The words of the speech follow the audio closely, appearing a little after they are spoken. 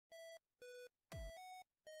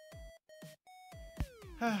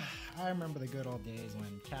I remember the good old days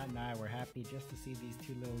when Kat and I were happy just to see these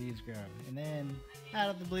two little leaves grow. And then,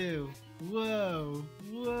 out of the blue, whoa,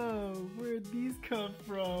 where'd these come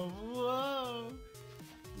from? Whoa,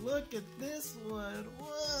 look at this one,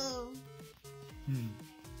 whoa.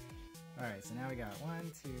 Alright, so now we got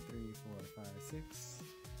 1, 2, 3, 4, 5, 6,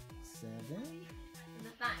 7. And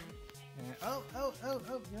the Thyme. And, oh,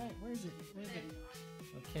 right, where is it?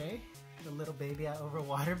 Okay, the little baby I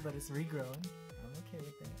overwatered, but it's regrowing. I'm okay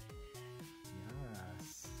with that.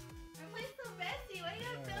 Yes. Everybody's so messy. Why do you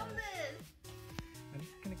gotta film this? I'm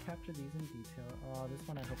just gonna capture these in detail. Oh, this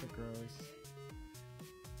one I hope it grows.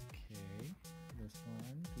 Okay, this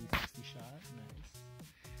one, 360 shot, nice.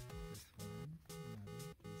 This one,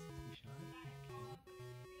 another 360 shot. Okay.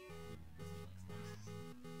 This looks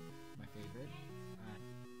nice. My favorite.